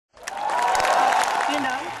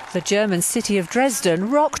The German city of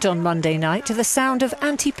Dresden rocked on Monday night to the sound of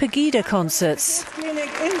anti-PEGIDA concerts.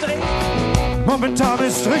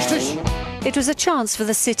 It was a chance for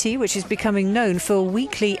the city, which is becoming known for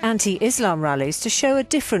weekly anti-Islam rallies, to show a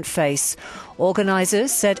different face.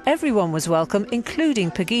 Organisers said everyone was welcome,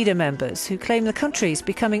 including PEGIDA members, who claim the country is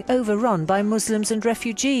becoming overrun by Muslims and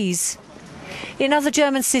refugees. In other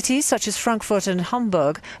German cities, such as Frankfurt and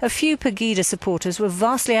Hamburg, a few PEGIDA supporters were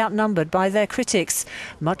vastly outnumbered by their critics.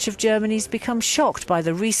 Much of Germany's become shocked by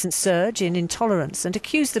the recent surge in intolerance and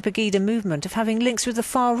accused the PEGIDA movement of having links with the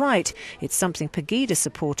far right. It's something PEGIDA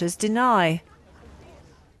supporters deny.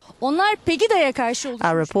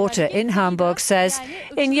 Our reporter in Hamburg says,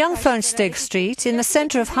 in Jungfernstieg Street, in the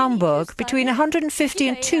centre of Hamburg, between 150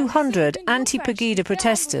 and 200 anti-PEGIDA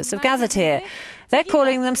protesters have gathered here. They're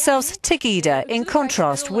calling themselves PEGIDA, in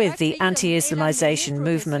contrast with the anti-Islamization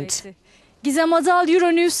movement.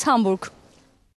 Euronews, Hamburg.